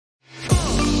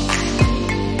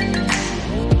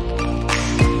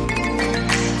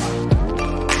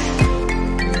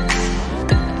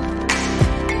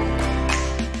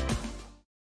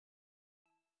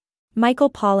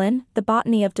Michael Pollan, The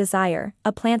Botany of Desire,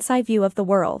 A Plant's Eye View of the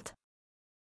World.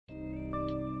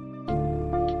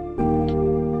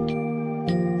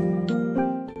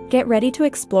 Get ready to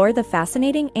explore the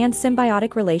fascinating and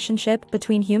symbiotic relationship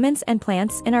between humans and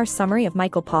plants in our summary of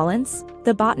Michael Pollan's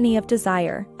The Botany of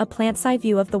Desire, A Plant's Eye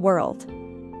View of the World.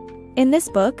 In this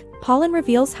book, Pollan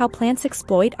reveals how plants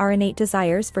exploit our innate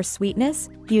desires for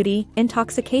sweetness, beauty,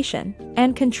 intoxication,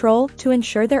 and control to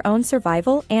ensure their own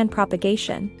survival and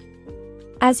propagation.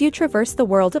 As you traverse the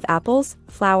world of apples,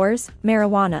 flowers,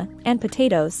 marijuana, and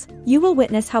potatoes, you will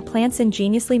witness how plants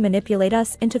ingeniously manipulate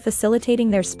us into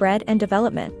facilitating their spread and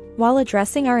development, while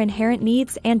addressing our inherent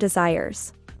needs and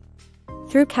desires.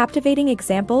 Through captivating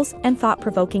examples and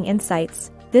thought-provoking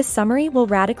insights, this summary will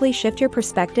radically shift your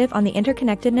perspective on the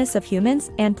interconnectedness of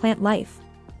humans and plant life.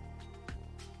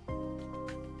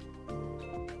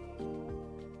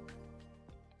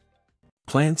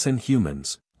 Plants and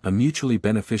humans, a mutually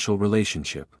beneficial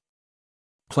relationship.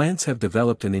 Plants have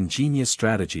developed an ingenious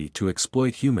strategy to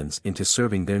exploit humans into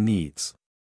serving their needs.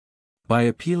 By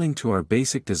appealing to our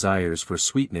basic desires for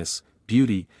sweetness,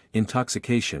 beauty,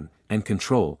 intoxication, and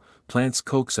control, plants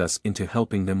coax us into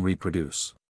helping them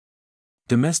reproduce.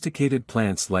 Domesticated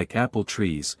plants like apple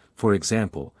trees, for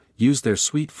example, use their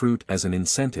sweet fruit as an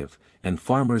incentive, and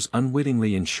farmers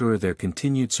unwittingly ensure their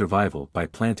continued survival by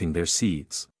planting their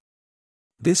seeds.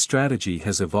 This strategy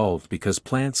has evolved because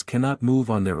plants cannot move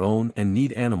on their own and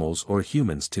need animals or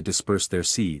humans to disperse their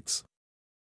seeds.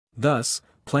 Thus,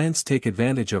 plants take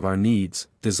advantage of our needs,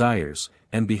 desires,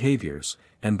 and behaviors,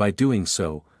 and by doing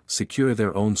so, secure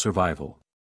their own survival.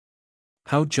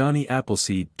 How Johnny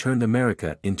Appleseed turned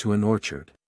America into an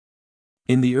orchard.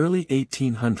 In the early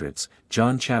 1800s,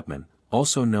 John Chapman,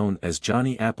 also known as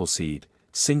Johnny Appleseed,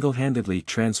 single-handedly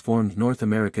transformed North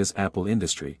America's apple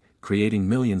industry, creating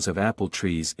millions of apple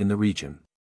trees in the region.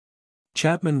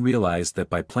 Chapman realized that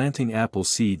by planting apple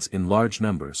seeds in large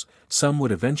numbers, some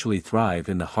would eventually thrive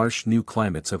in the harsh new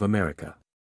climates of America.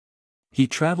 He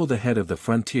traveled ahead of the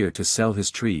frontier to sell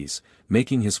his trees,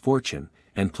 making his fortune,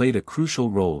 and played a crucial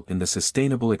role in the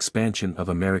sustainable expansion of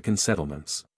American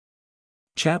settlements.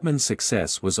 Chapman's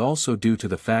success was also due to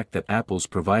the fact that apples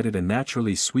provided a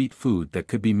naturally sweet food that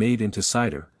could be made into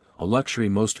cider, a luxury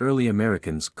most early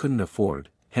Americans couldn't afford,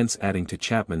 hence adding to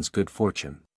Chapman's good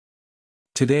fortune.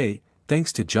 Today,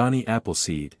 thanks to Johnny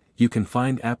Appleseed, you can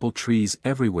find apple trees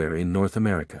everywhere in North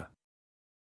America.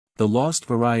 The lost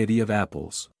variety of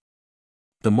apples.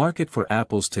 The market for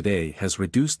apples today has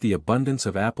reduced the abundance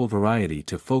of apple variety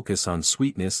to focus on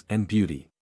sweetness and beauty.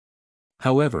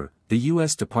 However, the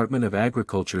U.S. Department of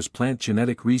Agriculture's Plant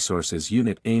Genetic Resources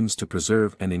Unit aims to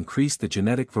preserve and increase the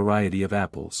genetic variety of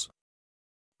apples.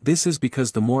 This is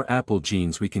because the more apple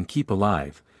genes we can keep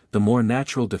alive, the more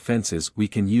natural defenses we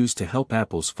can use to help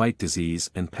apples fight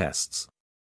disease and pests.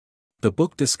 The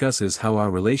book discusses how our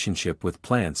relationship with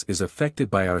plants is affected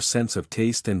by our sense of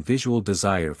taste and visual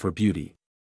desire for beauty.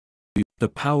 The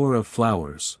power of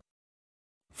flowers.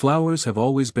 Flowers have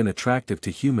always been attractive to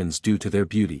humans due to their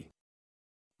beauty.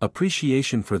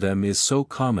 Appreciation for them is so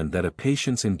common that a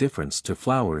patient's indifference to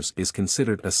flowers is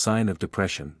considered a sign of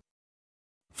depression.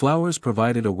 Flowers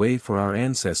provided a way for our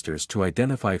ancestors to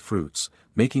identify fruits,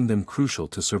 making them crucial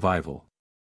to survival.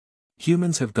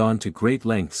 Humans have gone to great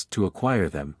lengths to acquire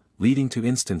them, leading to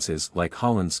instances like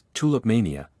Holland's tulip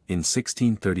mania in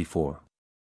 1634.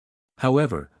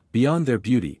 However, beyond their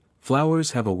beauty,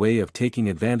 flowers have a way of taking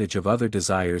advantage of other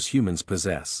desires humans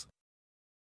possess.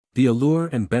 The allure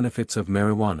and benefits of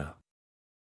marijuana.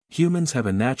 Humans have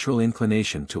a natural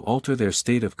inclination to alter their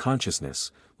state of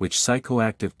consciousness, which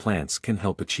psychoactive plants can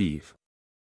help achieve.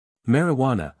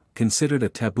 Marijuana, considered a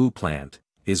taboo plant,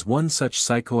 is one such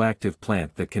psychoactive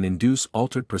plant that can induce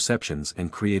altered perceptions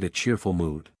and create a cheerful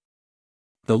mood.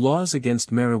 The laws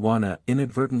against marijuana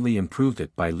inadvertently improved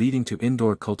it by leading to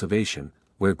indoor cultivation,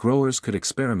 where growers could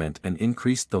experiment and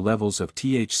increase the levels of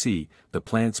THC, the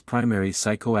plant's primary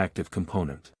psychoactive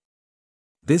component.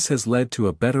 This has led to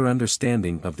a better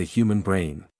understanding of the human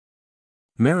brain.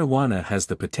 Marijuana has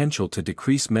the potential to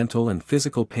decrease mental and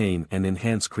physical pain and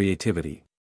enhance creativity.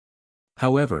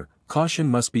 However, caution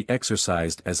must be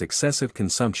exercised as excessive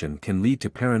consumption can lead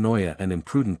to paranoia and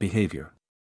imprudent behavior.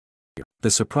 The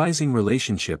surprising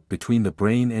relationship between the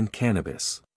brain and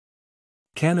cannabis.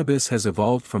 Cannabis has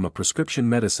evolved from a prescription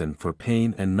medicine for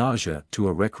pain and nausea to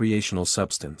a recreational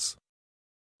substance.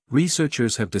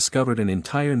 Researchers have discovered an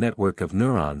entire network of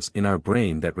neurons in our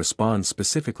brain that respond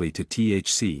specifically to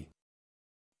THC.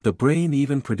 The brain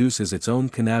even produces its own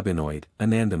cannabinoid,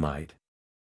 anandamide.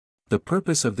 The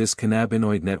purpose of this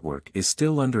cannabinoid network is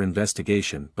still under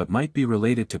investigation but might be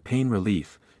related to pain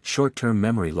relief, short-term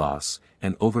memory loss,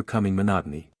 and overcoming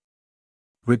monotony.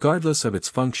 Regardless of its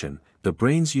function, the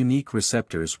brain's unique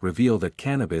receptors reveal that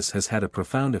cannabis has had a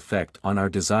profound effect on our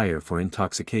desire for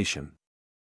intoxication.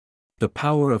 The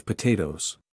power of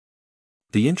potatoes.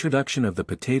 The introduction of the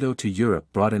potato to Europe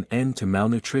brought an end to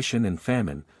malnutrition and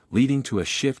famine, leading to a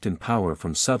shift in power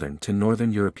from southern to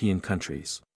northern European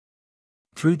countries.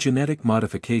 Through genetic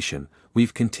modification,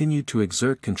 we've continued to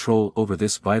exert control over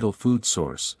this vital food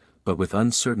source, but with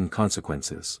uncertain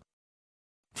consequences.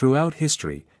 Throughout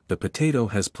history, the potato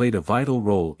has played a vital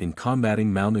role in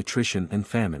combating malnutrition and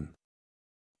famine.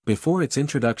 Before its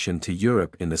introduction to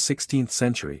Europe in the 16th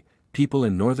century, people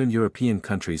in northern European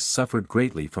countries suffered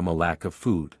greatly from a lack of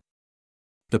food.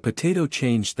 The potato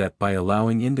changed that by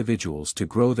allowing individuals to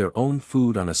grow their own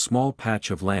food on a small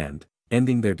patch of land,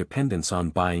 ending their dependence on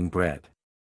buying bread.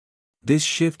 This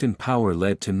shift in power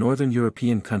led to northern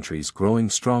European countries growing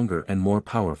stronger and more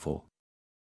powerful.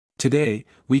 Today,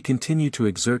 we continue to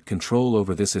exert control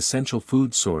over this essential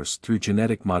food source through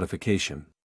genetic modification.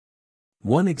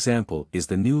 One example is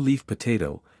the new leaf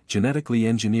potato, genetically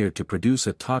engineered to produce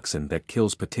a toxin that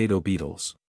kills potato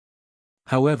beetles.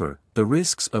 However, the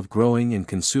risks of growing and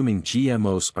consuming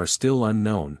GMOs are still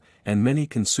unknown, and many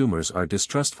consumers are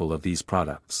distrustful of these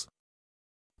products.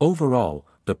 Overall,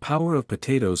 the power of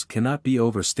potatoes cannot be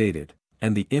overstated,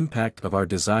 and the impact of our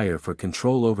desire for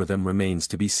control over them remains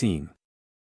to be seen.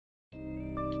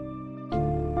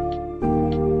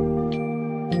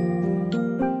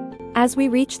 As we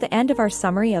reach the end of our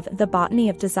summary of The Botany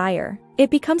of Desire, it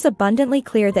becomes abundantly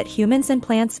clear that humans and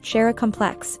plants share a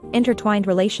complex, intertwined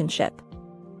relationship.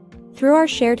 Through our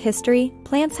shared history,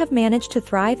 plants have managed to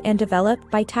thrive and develop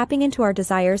by tapping into our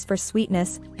desires for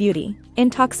sweetness, beauty,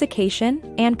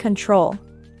 intoxication, and control.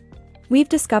 We've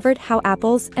discovered how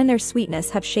apples and their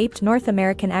sweetness have shaped North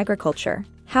American agriculture,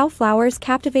 how flowers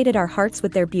captivated our hearts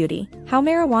with their beauty, how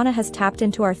marijuana has tapped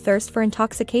into our thirst for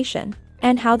intoxication,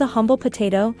 and how the humble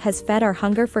potato has fed our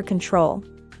hunger for control.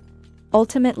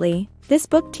 Ultimately, this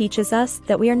book teaches us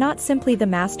that we are not simply the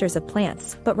masters of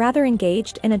plants but rather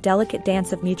engaged in a delicate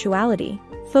dance of mutuality,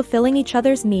 fulfilling each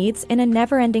other's needs in a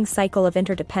never-ending cycle of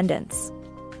interdependence.